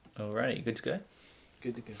Alrighty, good to go.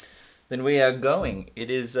 Good to go. Then we are going.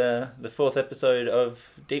 It is the fourth episode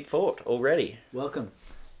of Deep Thought already. Welcome.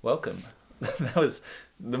 Welcome. That was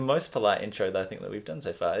the most polite intro that I think that we've done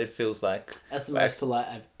so far. It feels like... That's the most polite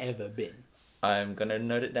I've ever been. I'm going to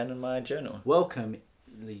note it down in my journal. Welcome.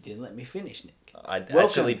 You didn't let me finish, Nick. I Welcome,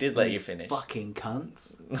 actually did let you finish. Fucking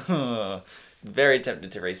cunts. Very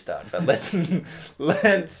tempted to restart, but let's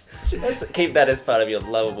keep that as part of your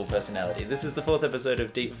lovable personality. This is the fourth episode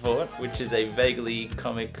of Deep Thought, which is a vaguely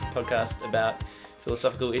comic podcast about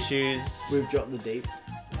philosophical issues. We've dropped the deep.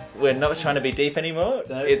 We're not trying to be deep anymore.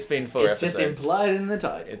 No, it's been four episodes. It's just implied in the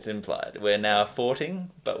title. It's implied. We're now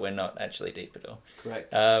forting, but we're not actually deep at all.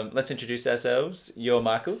 Correct. Let's introduce ourselves. You're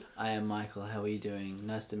Michael. I am Michael. How are you doing?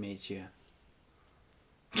 Nice to meet you.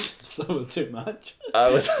 So too much. I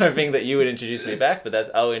was hoping that you would introduce me back, but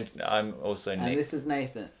I'm also Nick. And this is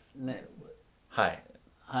Nathan. Hi.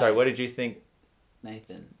 Hi. Sorry, what did you think?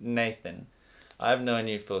 Nathan. I've known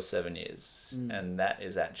you for 7 years, and that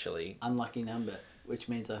is actually... Unlucky number, which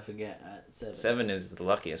means I forget at 7. 7 is the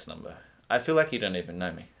luckiest number. I feel like you don't even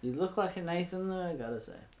know me. You look like a Nathan though, I gotta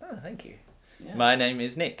say. Oh, thank you. Yeah. My name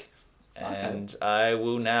is Nick, and I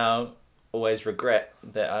will now always regret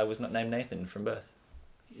that I was not named Nathan from birth.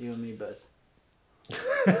 You and me both.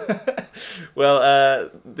 Well,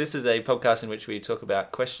 this is a podcast in which we talk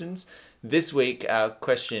about questions. This week, our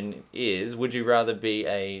question is, would you rather be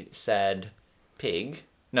a sad pig?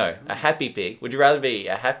 No, a happy pig. Would you rather be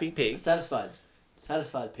a happy pig? Satisfied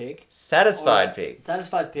pig. Satisfied pig.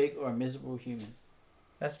 Satisfied pig or a miserable human.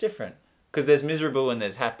 That's different. Because there's miserable and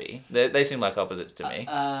there's happy. They seem like opposites to me.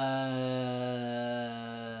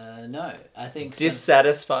 No. I think...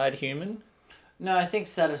 Dissatisfied human? No, I think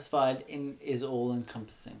satisfied is all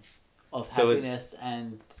encompassing of happiness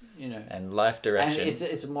and and life direction. And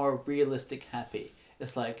it's a more realistic happy.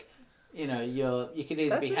 It's like, you can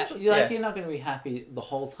either be happy. Yeah. You're not going to be happy the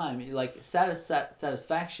whole time. Like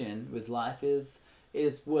satisfaction with life is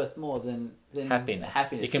worth more than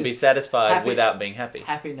happiness. You can be satisfied without being happy.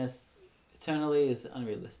 Happiness eternally is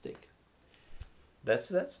unrealistic. That's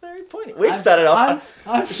very pointy. We've started off.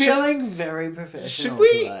 I'm feeling very professional. Should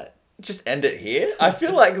we tonight. Just end it here? I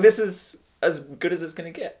feel like this is as good as it's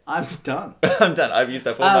going to get. I'm done. I'm done. I've used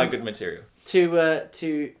up all my good material. To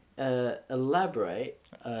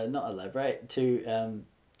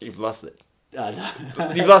You've lost it. No.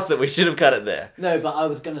 You've lost it. We should have cut it there. No, but I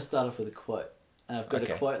was going to start off with a quote. And I've got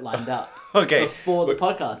a quote lined up. Okay. Before the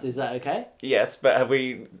podcast. Is that okay? Yes, but have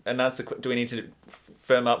we announced do we need to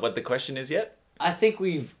firm up what the question is yet? I think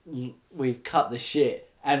we've cut the shit.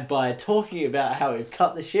 And by talking about how we've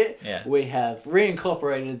cut the shit, we have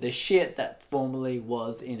reincorporated the shit that formerly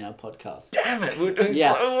was in our podcast. Damn it, we're doing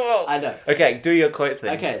so well. I know. Okay, do your quote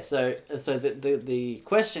thing. Okay, so the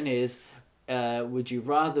question is, would you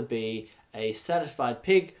rather be a satisfied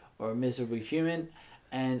pig or a miserable human?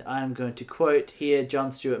 And I'm going to quote here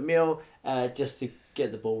John Stuart Mill, just to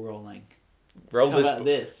get the ball rolling. Roll this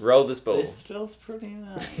ball. This feels pretty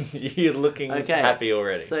nice. You're looking happy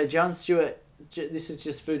already. So John Stuart... This is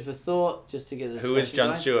just food for thought, just to get the... Who is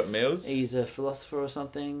John Stuart Mills? He's a philosopher or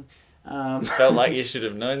something. Felt like you should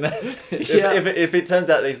have known that. If it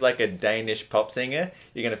turns out he's like a Danish pop singer,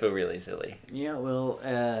 you're going to feel really silly. Yeah, well...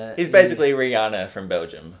 he's basically Rihanna from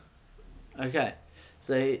Belgium. Okay.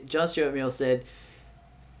 So John Stuart Mill said,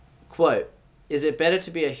 quote, "Is it better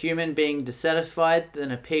to be a human being dissatisfied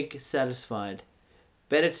than a pig satisfied?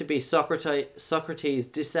 Better to be Socrates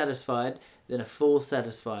dissatisfied than a fool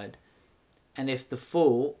satisfied. And if the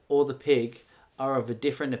fool or the pig are of a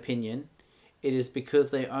different opinion, it is because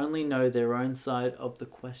they only know their own side of the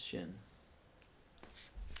question."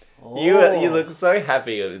 Oh. You look so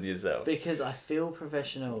happy with yourself. Because I feel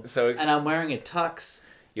professional. And I'm wearing a tux.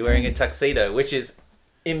 You're wearing a tuxedo, which is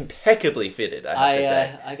impeccably fitted, I have to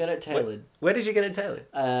say. I got it tailored. Where did you get it tailored?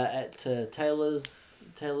 At Tailors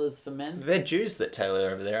for Men. They're Jews that tailor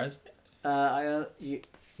over there, isn't it?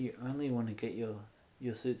 You only want to get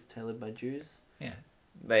your suits tailored by Jews? Yeah.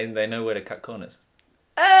 They know where to cut corners.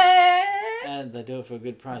 And they do it for a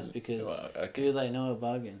good price because do they know a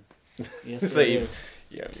bargain? Yes, so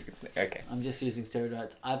okay. I'm just using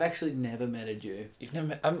stereotypes. I've actually never met a Jew. You've never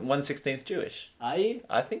met... I'm 1/16 Jewish. Are you?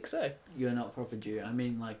 I think so. You're not proper Jew. I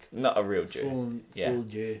mean like... Not a real Jew. Full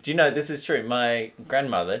Jew. Do you know, this is true. My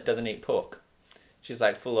grandmother doesn't eat pork. She's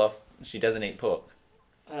like full off. She doesn't eat pork.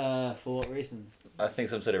 For what reason? I think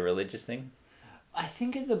some sort of religious thing. I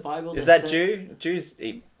think in the Bible... Is that Jew? Jews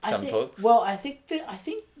eat some porks. Well, I think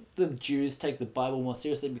the Jews take the Bible more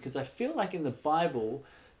seriously because I feel like in the Bible,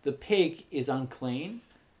 the pig is unclean.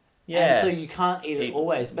 Yeah. And so you can't eat it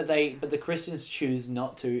always. But the Christians choose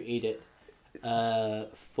not to eat it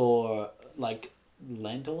for like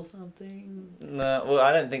Lent or something. No, well,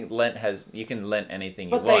 I don't think Lent has. You can Lent anything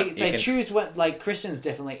you But want. they choose what, like, Christians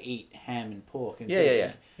definitely eat ham and pork and Yeah,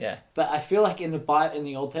 pig. yeah. But I feel like in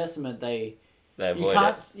the Old Testament They you avoid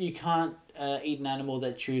can't it. you can't eat an animal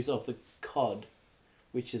that chews off the cod,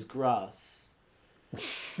 which is grass.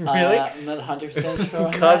 Really? I'm not 100% sure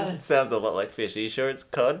on Cod that. sounds a lot like fish. Are you sure it's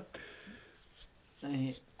cod?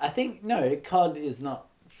 I think no, cod is not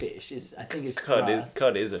fish. I think it's Cod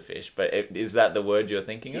grass. is a fish, but is that the word you're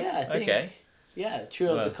thinking of? Yeah, I think. Okay. Yeah, chew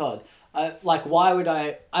off Well. the cod. Like, why would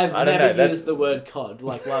I? I've I don't never know, that's- used the word cod.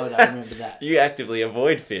 Like, why would I remember that? You actively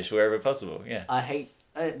avoid fish wherever possible. Yeah. I hate.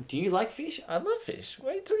 Do you like fish? I love fish.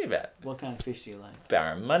 What are you talking about? What kind of fish do you like?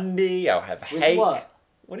 Barramundi. I'll have With hake. what?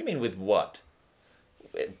 What do you mean with what?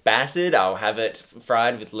 Battered. I'll have it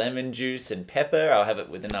fried with lemon juice and pepper. I'll have it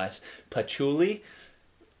with a nice patchouli.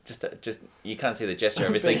 Just you can't see the gesture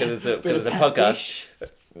obviously because it's a podcast.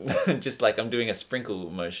 Just like I'm doing a sprinkle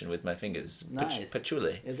motion with my fingers. Nice.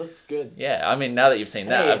 Patchouli. It looks good. Yeah, I mean now that you've seen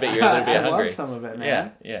that, Hey, I bet you're a little bit I hungry. want some of it,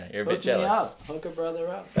 man. Yeah, you're a Hook bit jealous. me up. Hook a brother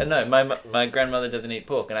up. But no, my grandmother doesn't eat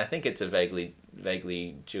pork, and I think it's a vaguely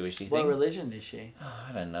Jewishy What thing. religion is she? Oh,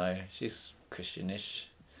 I don't know. She's Christianish.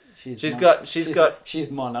 She's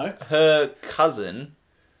She's mono. her cousin.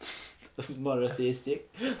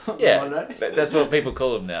 Monotheistic. Yeah, Mono. that's what people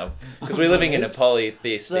call them now. Because we're living in a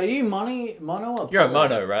polytheistic. So are you mono or You're a poly?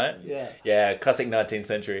 mono, right? Yeah. Yeah, classic 19th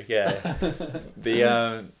century.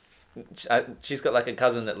 Yeah. She's got like a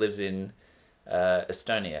cousin that lives in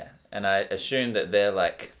Estonia, and I assume that they're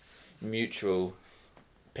like mutual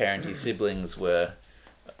parenty siblings were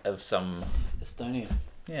of some Estonia.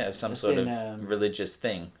 of some It's sort in, of religious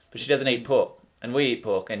thing. But she doesn't eat pork, and we eat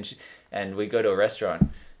pork, and we go to a restaurant.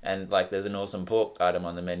 And like, there's an awesome pork item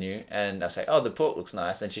on the menu, and I say, "Oh, the pork looks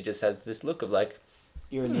nice," and she just has this look of like,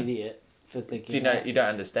 You're an idiot for thinking. "Do you know? that. You don't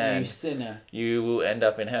understand. You sinner. You will end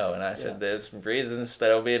up in hell." And I said, Yeah. "There's reasons that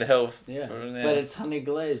I'll be in hell." Yeah. from there. But it's honey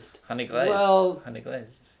glazed. honey glazed. Well- honey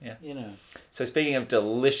glazed. Yeah. You know. So speaking of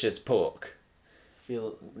delicious pork,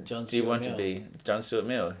 Feel John. do you want to be John Stuart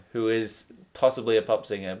Mill, who is possibly a pop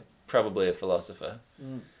singer, probably a philosopher?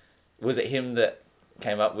 Mm. Was it him that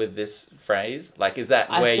came up with this phrase? Like, is that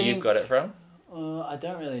I where you've think- got it from? I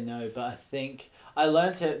don't really know, but I think I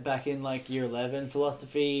learnt it back in like year 11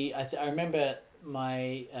 philosophy. I remember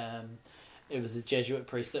my it was a Jesuit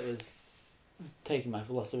priest that was taking my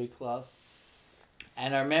philosophy class,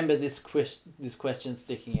 and I remember this question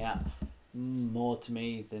sticking out more to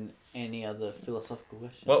me than any other philosophical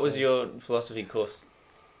question. What was So- your philosophy course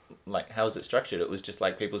like? How was it structured? It was just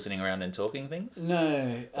like people sitting around and talking things?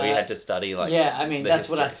 No. Or you had to study like yeah, I mean the that's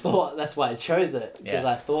what I history? thought. That's why I chose it because Yeah.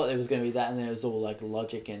 I thought it was going to be that, and then it was all like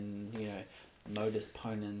logic and modus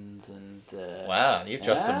ponens and. Wow, you've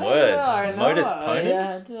dropped some Yeah, words. I know. Modus I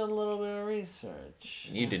ponens? did a little bit of research.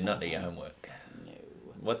 You did not do your homework. No.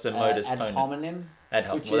 What's a modus ad ponens? hominem. Ad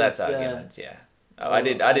hominem. which Well, that's is, arguments, yeah. Oh, well, I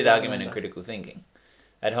did I don't argument and remember. critical thinking.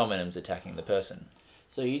 Ad hominem's attacking the person.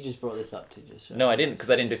 So you just brought this up to just. No, I didn't,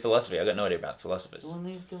 because I didn't do philosophy. I got no idea about philosophers. Well,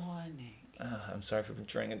 neither do I, Nick. Oh, I'm sorry for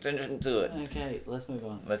drawing attention to it. Okay, let's move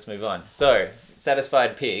on. Let's move on. So,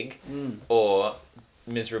 satisfied pig Mm. or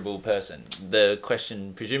miserable person? The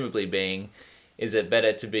question presumably being, is it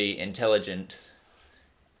better to be intelligent,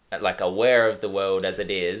 like aware of the world as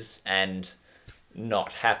it is, and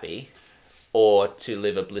not happy, or to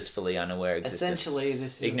live a blissfully unaware existence? Essentially,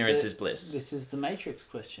 this is ignorance the- is bliss. This is the Matrix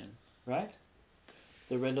question, right?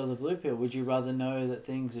 The red or the blue pill. Would you rather know that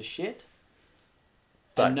things are shit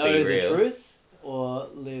But and know be the real. truth, or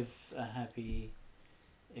live a happy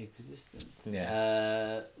existence?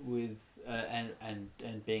 Yeah. With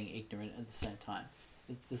and being ignorant at the same time.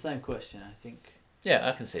 It's the same question, I think. Yeah,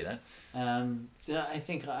 I can see that. Yeah, I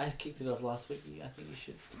think I kicked it off last week. I think you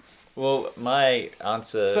should. Well, my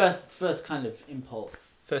answer, First kind of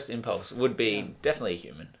impulse. first impulse would be Yeah. definitely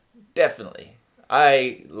human. Definitely.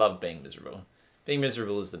 I love being miserable. Being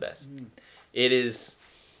miserable is the best. Mm. It is.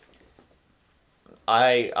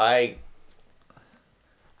 I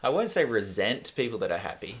won't say resent people that are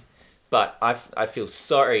happy, but I feel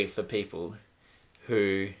sorry for people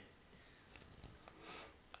who.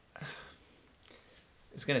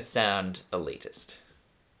 It's going to sound elitist,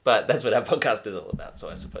 but that's what our podcast is all about, so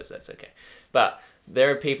I suppose that's okay. But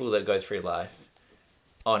there are people that go through life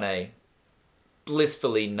on a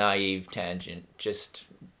blissfully naive tangent, just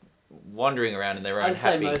wandering around in their own I'd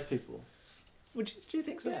say happy. most people. Do you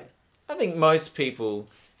think so? Yeah. I think most people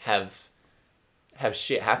have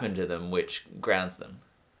shit happen to them which grounds them.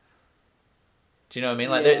 Do you know what I mean?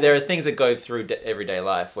 Like Yeah. there are things that go through everyday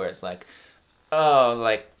life where it's like, oh,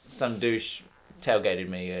 like some douche tailgated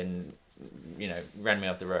me and ran me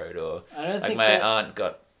off the road, or I don't like think my that, aunt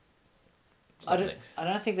got I something.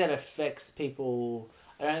 don't think that affects people.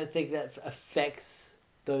 I don't think that affects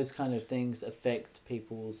those kind of things affect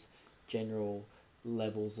people's general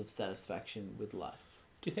levels of satisfaction with life.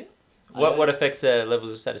 Do you think? I What don't- what affects their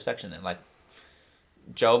levels of satisfaction then?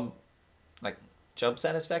 Job, like job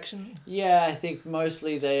satisfaction, Yeah, I think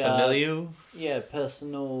mostly they are. familial. Yeah,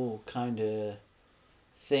 personal kind of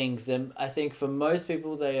things. Then I think for most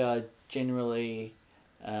people they are generally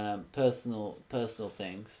personal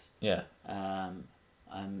things. Yeah.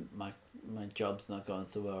 My job's not going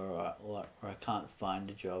so well, or I can't find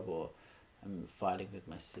a job, or I'm fighting with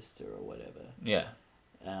my sister or whatever. Yeah.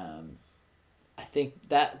 I think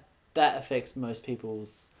that affects most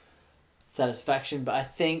people's satisfaction, but I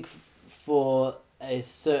think for a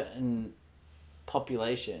certain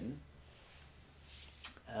population,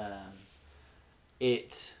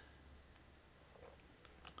 it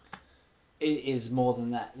is more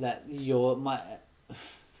than that. That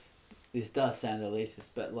this does sound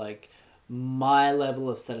elitist, but like my level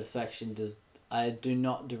of satisfaction I do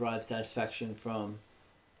not derive satisfaction from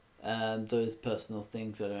those personal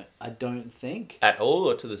things. I don't think At all,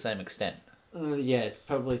 or to the same extent? yeah,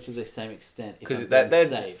 probably to the same extent. Because Because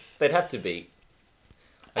safe. they'd have to be.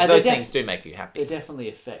 And Those they things do make you happy. They definitely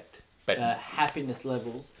affect But happiness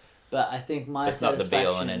levels, but I think my it's not the be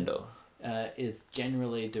all and satisfaction end all. is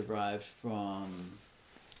generally derived from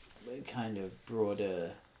kind of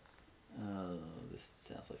broader. This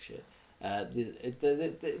sounds like shit. I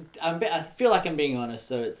feel like I'm being honest,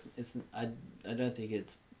 so I don't think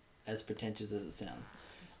it's as pretentious as it sounds.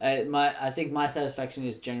 I think my satisfaction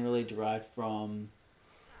is generally derived from,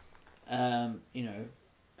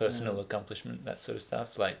 Personal accomplishment, that sort of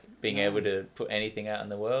stuff, like being able to put anything out in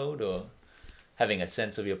the world, or having a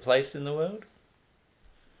sense of your place in the world.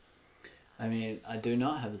 I mean, I do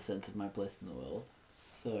not have a sense of my place in the world,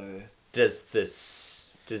 so.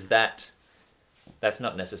 That's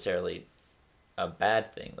not necessarily a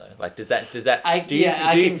bad thing though. Like does that I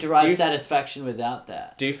can derive satisfaction without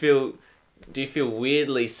that. Do you feel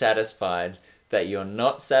weirdly satisfied that you're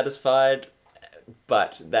not satisfied,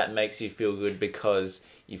 but that makes you feel good because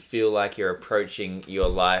you feel like you're approaching your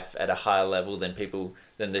life at a higher level than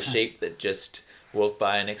the sheep that just walk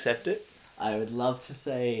by and accept it? I would love to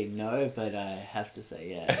say no, but I have to say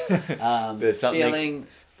yeah. There's something feeling,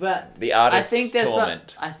 but the artist's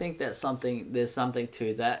torment. I think there's something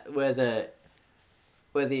to that. Whether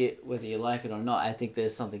you like it or not, I think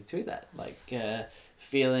there's something to that. Like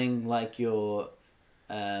feeling like you're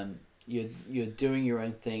doing your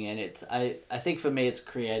own thing, and I think for me it's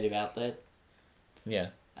creative outlet. Yeah.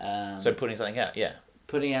 So putting something out, yeah.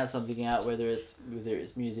 Putting out something out, whether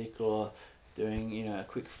it's music or doing a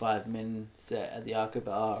quick 5-minute set at the Arca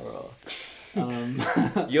Bar or.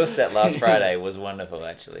 Your set last Friday was wonderful,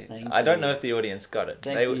 actually. I don't know if the audience got it.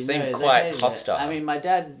 They seemed quite hostile. I mean, my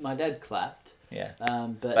dad clapped. Yeah.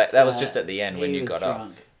 But that was just at the end when you got drunk,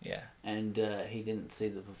 off. Yeah. And he didn't see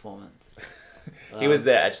the performance. He was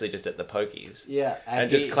there actually just at the pokies. Yeah. And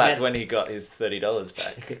just clapped when he got his $30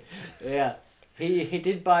 back. Yeah. He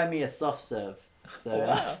did buy me a soft serve. So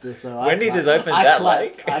after, Wendy's is open that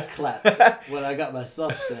late. I clapped when I got my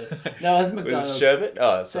soft serve. No, it was McDonald's. Was it sherbet?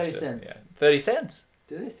 Oh, 30 cents. Yeah. 30 cents?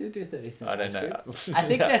 Do they still do 30 cents? I don't know. I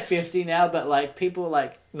think they're 50 now, but like people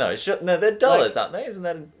like. No, they're dollars, aren't they? Isn't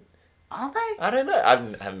that? Are they? I don't know. I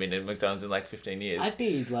haven't been in McDonald's in like 15 years. I'd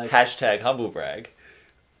be like. Hashtag humble brag.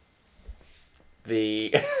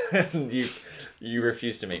 You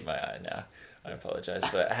refuse to meet my eye now. I apologize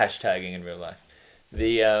for hashtagging in real life.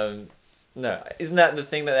 No, isn't that the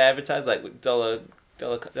thing that they advertise, like dollar?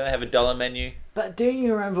 Don't they have a dollar menu? But do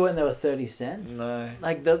you remember when they were 30 cents? No.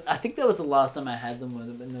 Like I think that was the last time I had them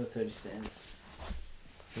when they were 30 cents.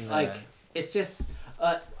 No. Like it's just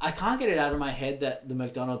I can't get it out of my head that the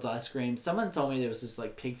McDonald's ice cream. Someone told me there was this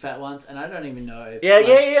like pig fat once, and I don't even know. If, yeah.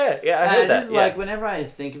 I heard that. Just like whenever I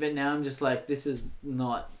think of it now, I'm just like, this is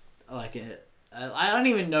not like I don't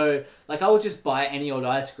even know. Like I would just buy any old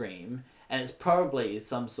ice cream, and it's probably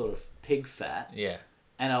some sort of pig fat. Yeah.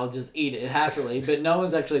 And I'll just eat it happily, but no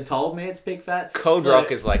one's actually told me it's pig fat. Cold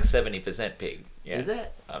Rock is like 70% pig. Yeah. Is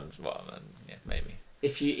it? Yeah, maybe.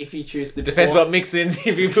 If you choose the depends pork, what mix-ins.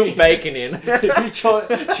 If you put bacon in, if you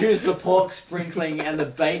choose the pork sprinkling and the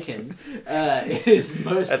bacon, it is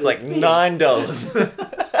mostly that's like $9.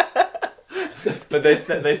 But they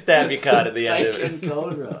stamp your card at the end of it. Bacon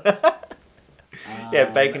Cold Rock. Yeah,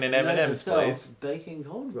 bacon and M&M's, please. Bacon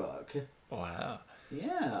Cold Rock. Wow.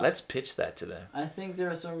 Yeah. Let's pitch that to them. I think there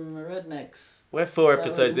are some rednecks. We're 4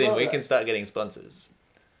 episodes in. We can start getting sponsors.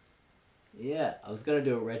 Yeah, I was gonna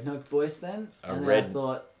do a redneck voice then, I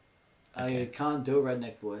thought I can't do a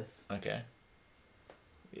redneck voice. Okay.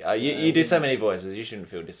 You do so many voices. You shouldn't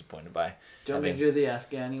feel disappointed by. Do you want me to do the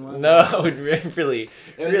Afghani one? No, I would really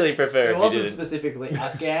prefer. It if wasn't you did specifically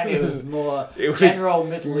Afghan. It was more it was general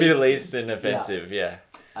Middle Eastern offensive. Yeah.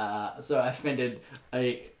 So I offended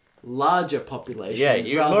a larger population. Yeah,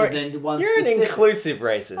 than one. You're specific. an inclusive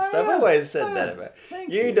racist. I've always said that about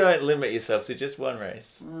Thank you. Don't limit yourself to just one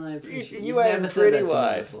race. Well, I appreciate You You've never aim said pretty that to me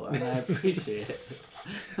wide. before, and I appreciate it.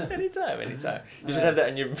 Anytime. You should have that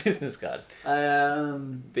on your business card.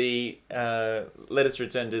 Let us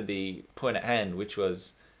return to the point at hand, which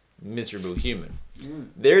was miserable human.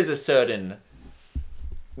 There is a certain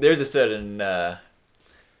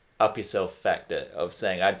up yourself factor of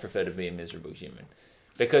saying I'd prefer to be a miserable human,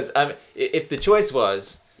 because if the choice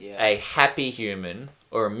was a happy human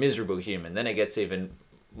or a miserable human, then it gets even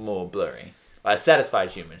more blurry. A satisfied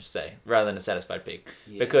human, say, rather than a satisfied pig,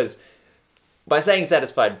 because by saying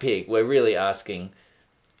satisfied pig, we're really asking,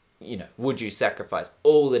 would you sacrifice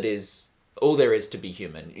all there is to be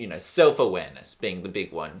human? Self-awareness being the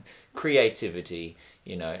big one, creativity,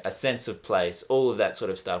 a sense of place, all of that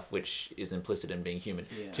sort of stuff, which is implicit in being human,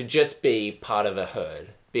 to just be part of a herd,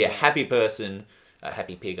 be a happy person, a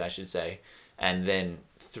happy pig, I should say, and then,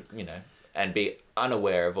 and be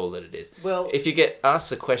unaware of all that it is. Well, if you get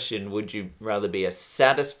asked the question, would you rather be a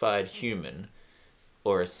satisfied human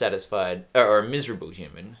or a satisfied or a miserable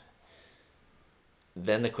human,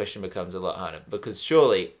 then the question becomes a lot harder, because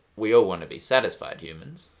surely we all want to be satisfied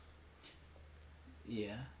humans.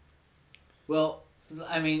 Yeah. Well,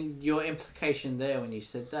 I mean, your implication there when you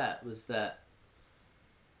said that was that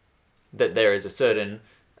there is a certain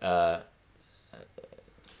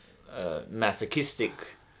masochistic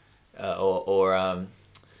or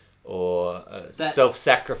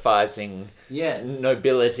self-sacrificing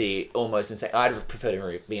nobility almost, and say I'd prefer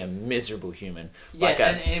to be a miserable human.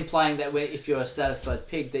 And implying that if you're a satisfied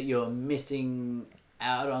pig, that you're missing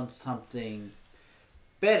out on something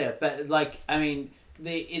better. But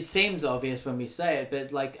it seems obvious when we say it,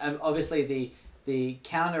 but obviously the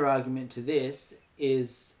counter argument to this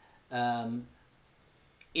is I've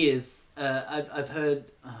heard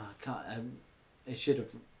I should have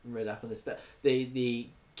read up on this, but the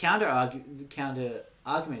counter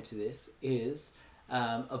argument to this is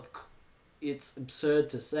it's absurd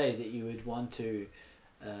to say that you would want to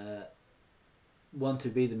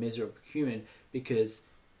be the miserable human, because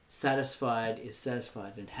satisfied is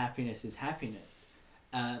satisfied and happiness is happiness,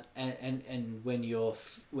 and when you're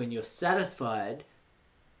satisfied,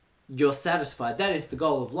 you're satisfied. That is the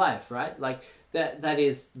goal of life, right? Like that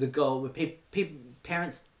is the goal.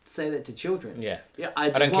 Parents say that to children. Yeah. I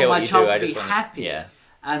don't want care my what you child do. to I just be want happy. Yeah.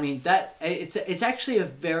 I mean that it's actually a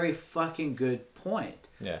very fucking good point.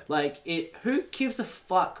 Yeah. Who gives a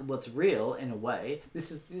fuck what's real in a way?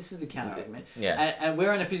 This is the counter argument. Yeah. And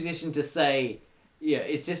we're in a position to say,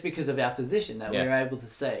 it's just because of our position that we're able to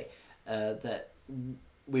say that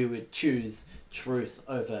we would choose truth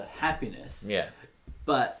over happiness. Yeah.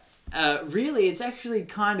 But really, it's actually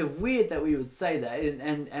kind of weird that we would say that,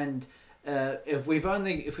 and if we've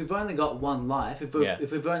only got one life, if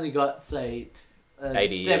we've only got, say,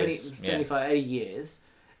 75, 80 years,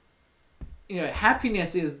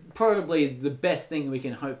 happiness is probably the best thing we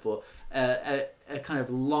can hope for. A kind of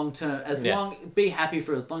long term, be happy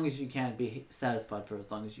for as long as you can, be satisfied for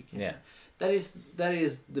as long as you can. Yeah. That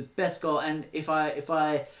is the best goal. And if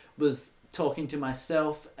I was talking to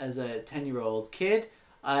myself as a 10-year-old kid,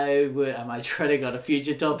 I might try to got a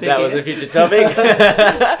future topic. That was a future topic.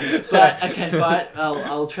 But okay, fine.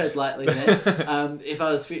 I'll tread lightly then. If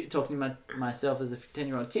I was talking to myself as a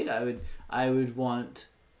 10-year-old kid, I would want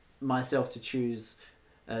myself to choose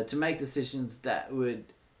to make decisions that would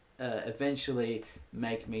eventually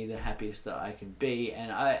make me the happiest that I can be,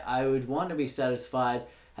 and I would want to be satisfied.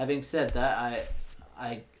 Having said that,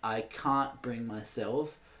 I can't bring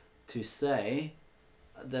myself to say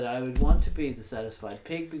that I would want to be the satisfied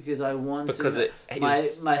pig, because I want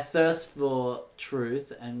my thirst for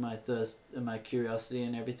truth and my thirst and my curiosity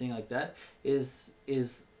and everything like that is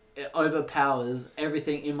it overpowers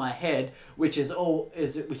everything in my head, which is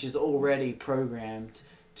already programmed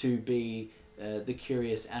to be the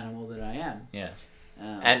curious animal that I am. Yeah.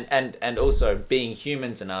 And also being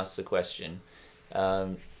humans and ask the question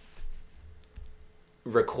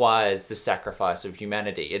requires the sacrifice of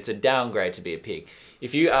humanity. It's a downgrade to be a pig.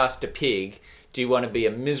 If you asked a pig, do you want to be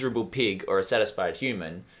a miserable pig or a satisfied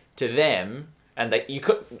human? To them, And you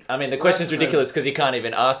could. I mean, the question's ridiculous because you can't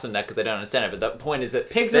even ask them that because they don't understand it. But the point is that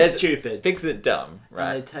Pigs are stupid. Pigs are dumb,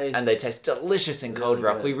 right? And they taste delicious in Cold really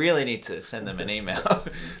Rock. good. We really need to send them an email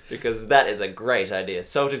because that is a great idea.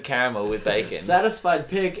 Salted caramel with bacon. Satisfied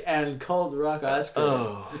pig and Cold Rock ice cream.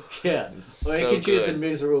 Oh, yeah. Or you so can choose the good.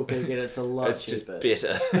 miserable pig, and it's a lot It's cheaper. just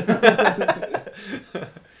bitter.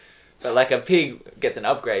 But like a pig gets an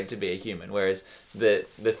upgrade to be a human, whereas the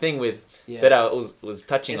thing with that I was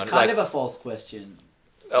touching it's on, kind like, of a false question.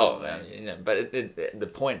 oh man, you know, but the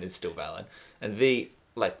point is still valid, and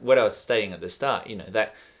like what I was stating at the start, you know,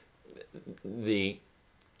 that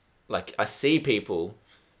like I see people,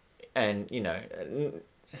 and you know,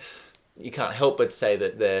 you can't help but say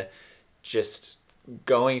that they're just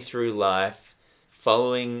going through life,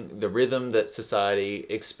 following the rhythm that society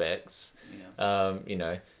expects. Yeah. You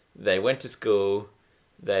know, they went to school,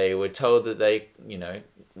 they were told that they, you know,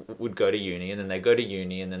 would go to uni, and then they go to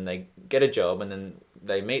uni, and then they get a job, and then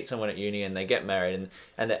they meet someone at uni, and they get married,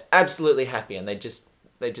 and they're absolutely happy, and they just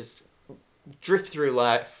drift through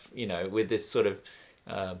life, you know, with this sort of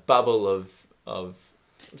bubble of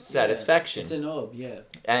satisfaction. Yeah, it's an orb, yeah.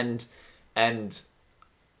 And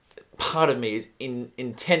part of me is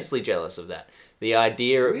intensely jealous of that. The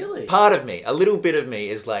idea, Really? Part of me, a little bit of me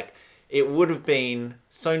is like, it would have been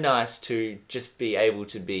so nice to just be able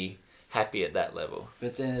to be happy at that level.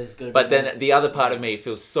 But then there's got to be... But then the other part of me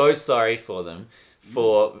feels so sorry for them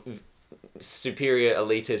for superior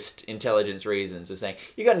elitist intelligence reasons of saying,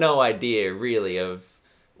 you got no idea really of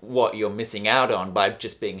what you're missing out on by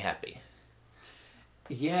just being happy.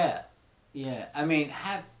 Yeah. Yeah. I mean,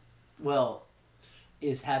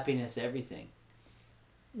 is happiness everything?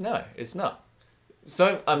 No, it's not.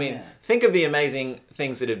 So, I mean, Yeah. think of the amazing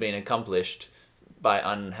things that have been accomplished by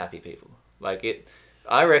unhappy people. Like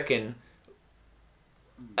I reckon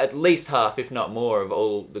at least half, if not more, of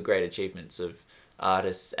all the great achievements of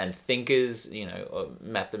artists and thinkers, you know, or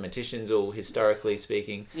mathematicians, all historically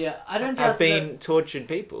speaking, Yeah, I don't doubt have been tortured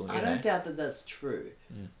people. I don't doubt that that's true.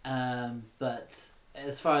 But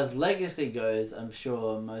as far as legacy goes, I'm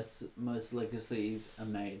sure most legacies are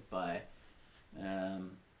made by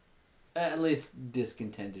at least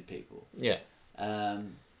discontented people. Yeah.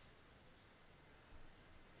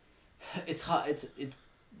 It's hard. It's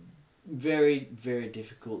very, very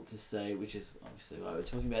difficult to say, which is obviously why we're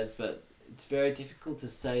talking about this, but it's very difficult to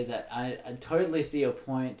say that I totally see your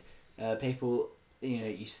point. People, you know,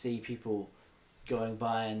 you see people going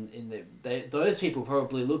by, and those people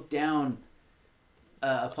probably look down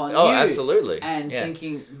upon you. Oh, absolutely. And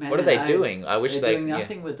thinking, man, what are they doing? I wish they're doing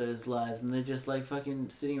nothing with those lives, and they're just like fucking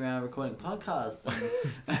sitting around recording podcasts,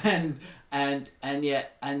 and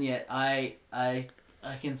yet I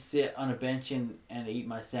can sit on a bench and eat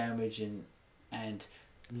my sandwich and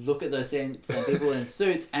look at those same people in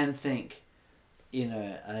suits and think, you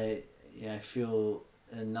know, I feel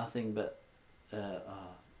nothing but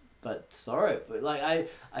sorrow. But like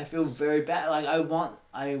I feel very bad. Like I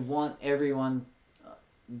want everyone.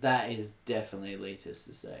 That is definitely elitist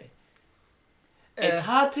to say. It's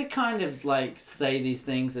hard to kind of like say these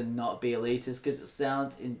things and not be elitist because it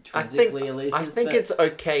sounds intrinsically elitist. I think it's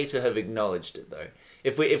okay to have acknowledged it though.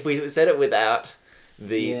 If we said it without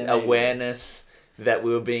the awareness that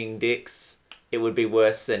we were being dicks, it would be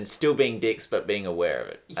worse than still being dicks but being aware of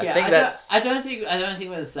it. Yeah, I don't think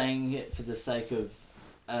we're saying it for the sake of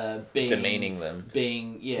being demeaning them.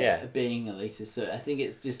 Being elitist. So I think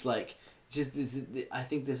it's just like I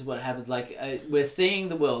think this is what happens. Like we're seeing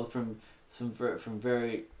the world from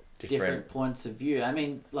very different points of view. I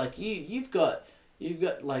mean, like you've got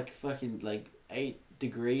like fucking like 8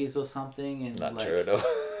 degrees or something, and not like, true at all.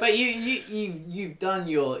 But you've done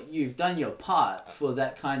your part for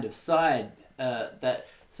that kind of side that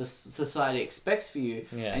society expects for you,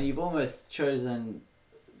 and you've almost chosen,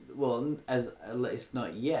 well, as at least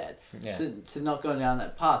not yet, to not go down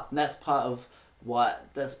that path, and that's part of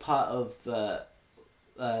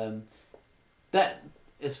that.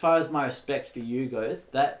 As far as my respect for you goes,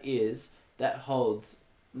 that holds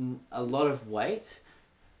a lot of weight.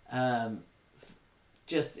 But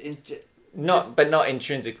not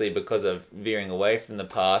intrinsically because of veering away from the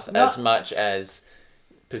path as much as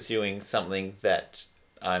pursuing something that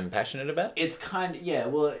I'm passionate about. It's kind of, yeah.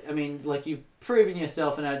 Well, I mean, like you've proven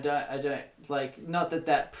yourself, and I don't like, not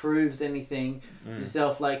that proves anything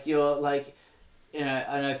yourself. Like you're like, you know,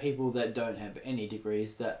 I know people that don't have any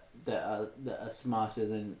degrees that are smarter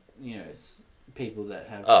than, you know, people that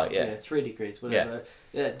have 3 degrees, whatever.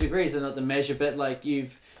 Degrees are not the measure, but like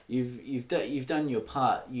you've done your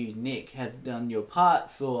part. You, Nick, have done your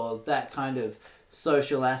part for that kind of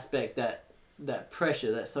social aspect, that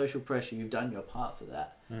pressure, that social pressure. You've done your part for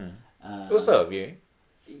that. Also of you.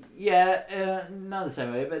 Yeah, not the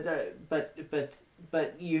same way,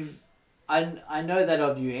 but you've, I know that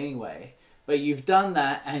of you anyway. But you've done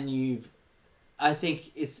that, and I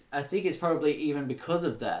think it's probably even because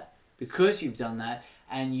of that, because you've done that,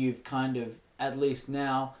 and you've kind of at least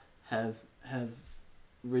now have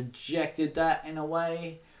rejected that in a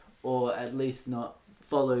way, or at least not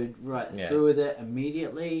followed right through with it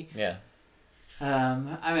immediately. Yeah.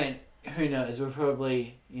 I mean, who knows? We're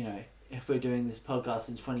probably, if we're doing this podcast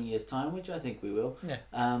in 20 years' time, which I think we will. Yeah.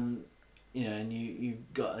 And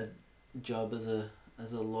you've got a job as a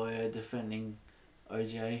lawyer defending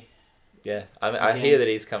OJ. Yeah, I hear that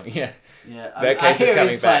he's coming. Yeah. Yeah. That case is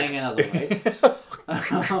coming back. Planning another way.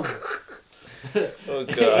 Oh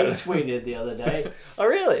god. He tweeted the other day. Oh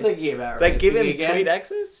really? Thinking about they give him again. tweet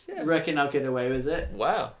access. Yeah. Reckon I'll get away with it.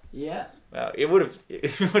 Wow. Yeah. Wow. You would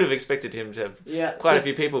have expected him to have quite a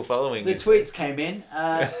few people following. The tweets came in.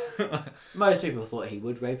 Most people thought he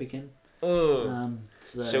would rape again. Oh.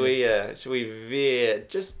 So should we veer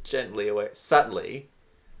just gently away, subtly?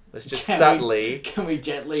 Let's just subtly. Can we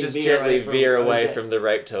gently veer away from the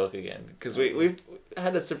rape talk again? Because we've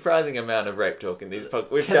had a surprising amount of rape talk in these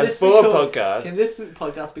We've done 4 podcasts. Can this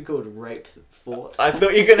podcast be called Rape Fort? I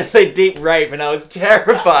thought you were going to say deep rape, and I was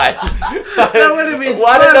terrified. That would have been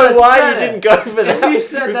I don't know why you didn't go for that. If you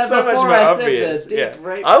said that so before much more I obvious. said deep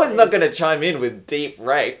rape. I was not going to chime in with deep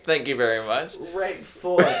rape. Thank you very much. Rape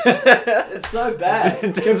Fort. It's so bad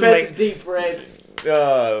compared to deep rape.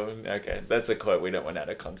 Oh, okay. That's a quote we don't want out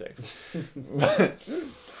of context.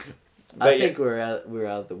 I think we're out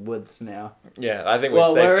of the woods now. Yeah, I think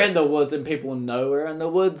we're in the woods and people know we're in the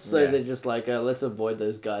woods, so they're just like, let's avoid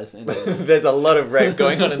those guys. There's a lot of rape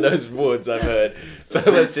going on in those woods, I've heard. So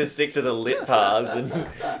let's just stick to the lit paths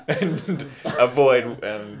and avoid.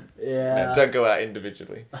 Don't go out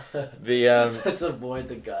individually. Let's avoid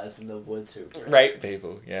the guys in the woods who rape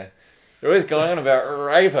people. Yeah. They're always going on about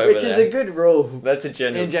rape over Which is a good rule. That's a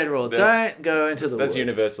general. In general, don't go into the woods. That's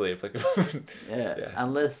universally applicable. Yeah,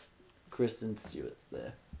 unless Kristen Stewart's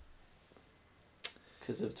there.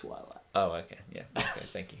 Because of Twilight. Oh, okay. Yeah. Okay,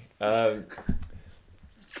 thank you.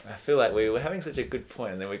 I feel like we were having such a good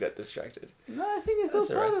point and then we got distracted. No, I think it's all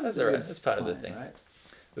part of That's all right. That's part of the thing. Right?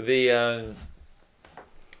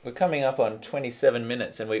 We're coming up on 27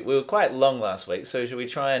 minutes and we were quite long last week, so should we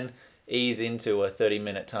try and ease into a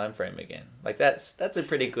 30-minute time frame again? Like that's a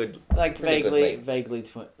pretty good, vaguely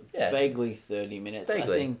 30 minutes. Vaguely.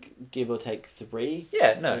 I think give or take 3.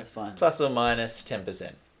 Yeah, no, that's fine. Plus or minus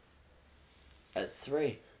 10%. That's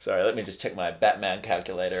 3. Sorry, let me just check my Batman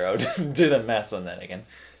calculator. I'll do the maths on that again.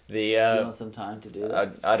 Do you want some time to do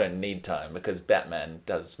that? I don't need time because Batman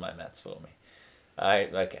does my maths for me.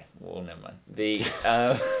 Okay, well, never mind.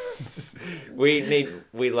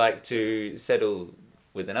 We like to settle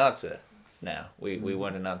with an answer now. We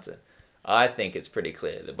want an answer. I think it's pretty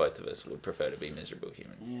clear that both of us would prefer to be miserable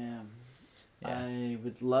humans. Yeah. I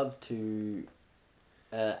would love to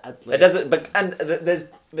at least... It doesn't, there's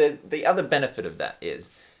the other benefit of that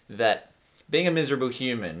is that being a miserable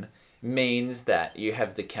human means that you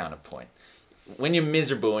have the counterpoint. When you're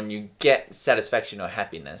miserable and you get satisfaction or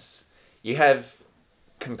happiness, you have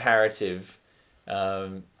comparative...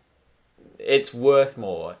 it's worth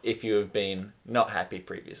more if you have been not happy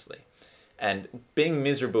previously. And being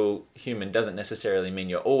miserable human doesn't necessarily mean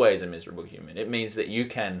you're always a miserable human. It means that you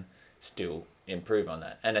can still improve on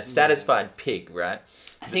that. And a satisfied pig, right?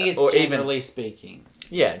 I think it's generally speaking.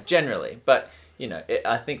 Yeah, generally. But,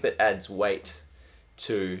 I think that adds weight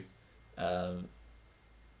to the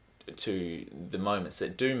moments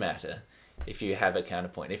that do matter if you have a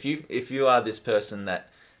counterpoint. If you are this person that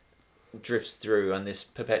drifts through on this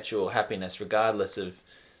perpetual happiness regardless of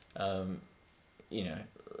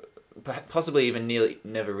possibly even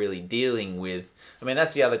never really dealing with,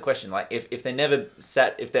 that's the other question, like if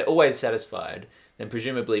they're always satisfied, then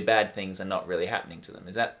presumably bad things are not really happening to them.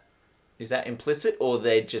 Is that implicit, or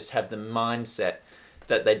they just have the mindset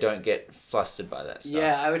that they don't get flustered by that stuff?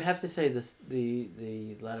 Yeah, I would have to say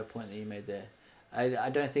the latter point that you made there. I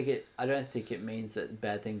don't think it means that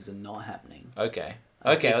bad things are not happening. Okay.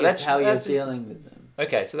 Well, that's how you're dealing with them.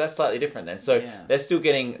 Okay, so that's slightly different then. So they're still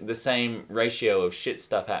getting the same ratio of shit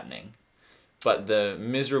stuff happening, but the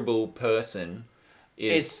miserable person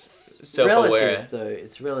is self-aware. Relative, though.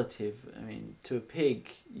 It's relative. To a pig,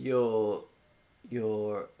 your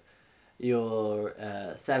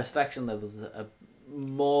satisfaction levels are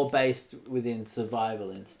more based within survival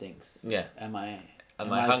instincts. Yeah. Am I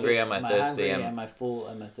hungry? Am I thirsty? Am I full?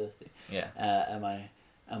 Am I thirsty? Yeah.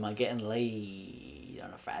 Am I getting laid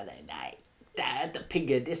on a Friday night at the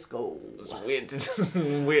pigger disco? It's weird.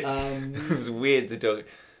 It's weird to talk.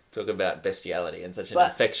 talk about bestiality in such an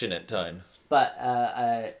But- affectionate tone. But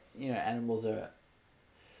animals are.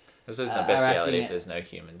 I suppose not are bestiality acting- if there's no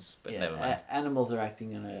humans, but Yeah, never mind. animals are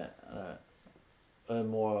acting on a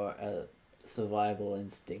more survival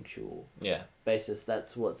instinctual Yeah, basis.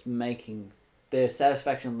 That's what's making their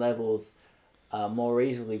satisfaction levels more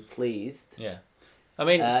easily pleased yeah. I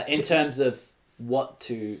mean, in terms of what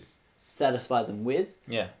to satisfy them with,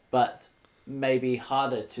 yeah, but maybe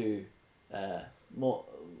harder to more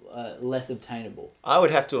less obtainable. I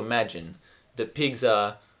would have to imagine that pigs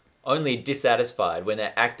are only dissatisfied when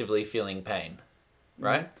they're actively feeling pain,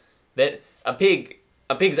 right? That a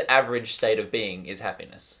pig's average state of being is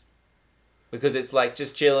happiness, because it's like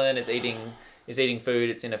just chilling. It's eating food.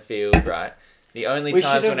 It's in a field, right? The only We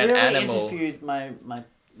times should when have an really animal interviewed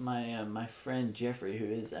my friend Jeffrey, who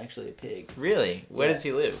is actually a pig. really, where Yeah. does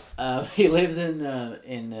he live? He lives in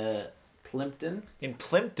Plimpton. In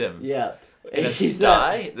Plimpton. Yeah. In a He's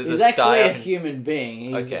sty? There's he's a actually sty a up in- human being.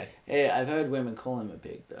 He's, Okay. Yeah, I've heard women call him a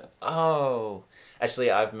pig though. Oh, actually,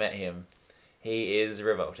 I've met him. He is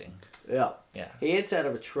revolting. Yeah. Yeah. He eats out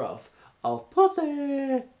of a trough of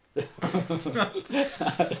pussy.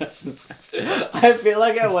 I feel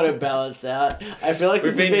like I want to balance out. I feel like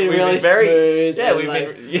this has been really smooth. Yeah, and we've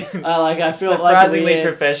like, been yeah, I feel surprisingly like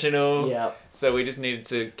professional. Yeah. So we just needed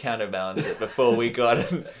to counterbalance it before we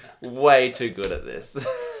got way too good at this.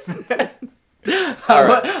 All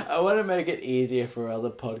right. I want to make it easier for other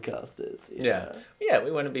podcasters. you Yeah. know? Yeah,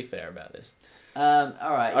 we want to be fair about this. All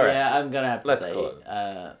right. All right. Yeah, I'm gonna have to Let's say, call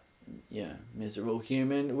it. miserable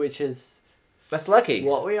human, which is That's lucky.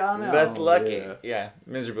 what we are now. That's lucky. Yeah. Yeah,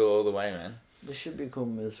 miserable all the way, man. This should be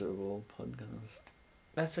called miserable podcast.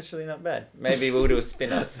 That's actually not bad. Maybe we'll do a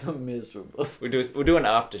spin-off. Miserable. We'll do an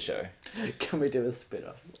after show. Can we do a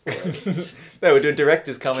spin-off? No, we'll do a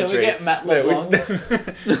director's commentary. get Matt No,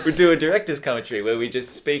 LeBlanc? we'll do a director's commentary where we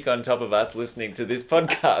just speak on top of us listening to this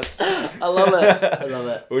podcast. I love it. I love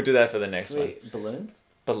it. We'll do that for the next one. Wait, balloons?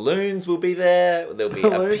 Balloons will be there. There'll be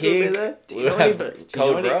Balloons a will pig. be there? Do you We'll know any have ba- do you know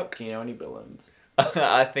Cold any- Rock. Do you know any balloons?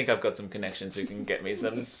 I think I've got some connections who can get me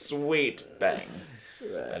some sweet bang. I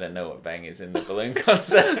Right. don't know what bang is in the balloon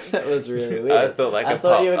concept. That was really weird. I thought like I a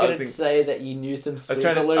thought pop. you were I was going to think- say that you knew some sweet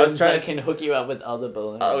trying to- I was balloons trying that to- can hook you up with other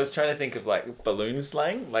balloons. I was trying to think of like balloon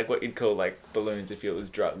slang, like what you'd call like balloons if it was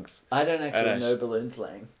drugs. I don't actually don't- know balloon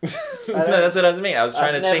slang. No, that's what I was meaning. I was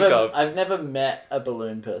trying to think of. I've never met a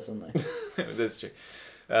balloon personally. That's true.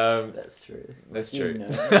 That's true. That's You true. know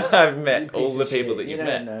me. I've You met all piece the of people shit. that You you've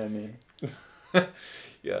don't met. know me.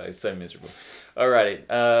 Yeah, it's so miserable. Alrighty,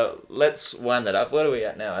 let's wind that up. What are we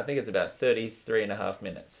at now? I think it's about 33 and a half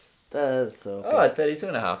minutes. That's okay. Oh, at 32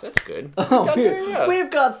 and a half. That's good. Oh, Done very well.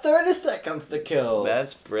 we've got 30 seconds to kill.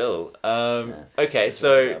 That's brill. Okay, That's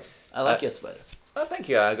so... what I like your sweater. Oh, thank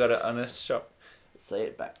you. I got it on a shop. Say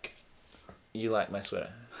it back. You like my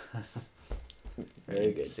sweater.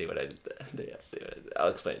 Very good. See what I did there. Yeah. See what I did.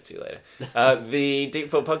 I'll explain it to you later. The Deep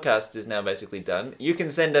Fort podcast is now basically done. You can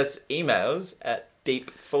send us emails at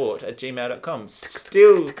deepfort@gmail.com.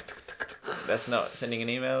 Still, that's not sending an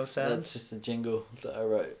email sound. That's just a jingle that I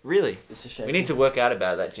wrote. Really? It's a shame. We need to work out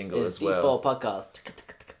about that jingle It's as well. default podcast.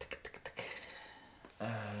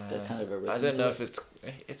 Got kind of a I rhythm don't to know it.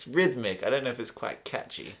 if it's rhythmic. I don't know if it's quite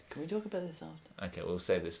catchy. Can we talk about this after? Okay, we'll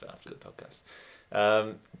save this for after the podcast.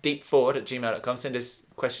 Deepfort@gmail.com. Send us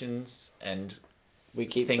questions and We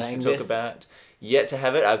keep things to saying talk this. about. Yet to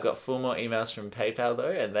have it. I've got 4 more emails from PayPal though,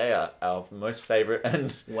 and they are our most favorite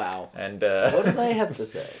and Wow. and What do they have to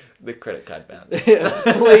say? the credit card balance.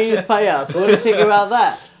 Please pay us. What do you think about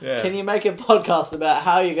that? Yeah. Can you make a podcast about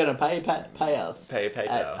how you're going to pay us? Pay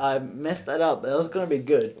PayPal. I messed that up. That was going to be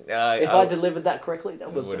good. If I I'll- delivered that correctly,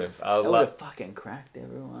 that was would've. that I'll would lo- have fucking cracked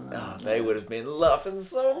everyone. Oh, up. they would have been laughing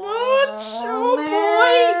so much. Oh, man.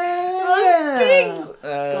 boy, those pigs.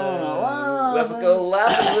 laugh. Let's go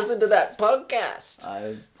laugh and listen to that podcast.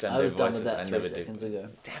 I Don't I do was done voices. with I that never 3 do. seconds ago.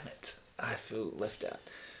 Damn it. I feel left out.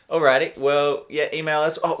 Alrighty. Well, yeah, email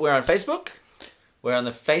us. Oh, we're on Facebook. We're on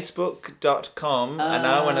the facebook.com. And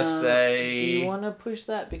I want to say... Do you want to push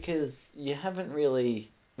that? Because you haven't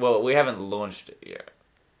really... Well, we haven't launched it yet.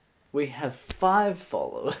 We have 5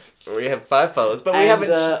 followers. We have 5 followers, but we And,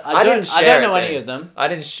 haven't... I didn't don't share know it to any of them. I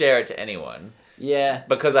didn't share it to anyone Yeah.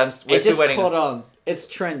 because we're It still just waiting. caught on. It's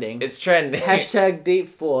trending. It's trending. Hashtag Deep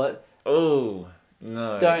Fort. Oh,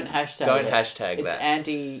 no. Don't hashtag Don't it. hashtag It's that.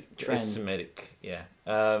 anti-trend. It's Semitic, yeah.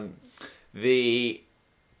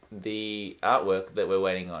 The artwork that we're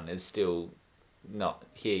waiting on is still not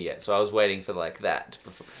here yet. So I was waiting for like that.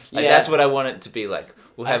 Before. Like, Yeah. that's what I want it to be like.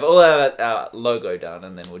 We'll have all our logo done,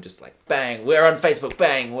 and then we'll just like, bang, we're on Facebook,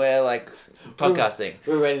 bang, we're like podcasting.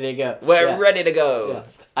 We're ready to go. We're ready to go. Yeah.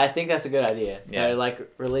 I think that's a good idea. Yeah.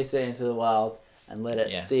 Like, release it into the wild and let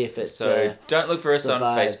it see if it So don't look for us on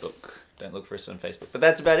survives. Facebook. Don't look for us on Facebook. But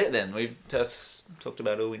that's about it then. We've just talked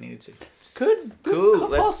about all we needed to. Good. Cool.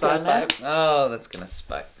 Let's podcast, man. sci-fi. Oh, that's going to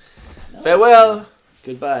spike. Farewell.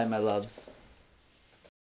 Goodbye, my loves.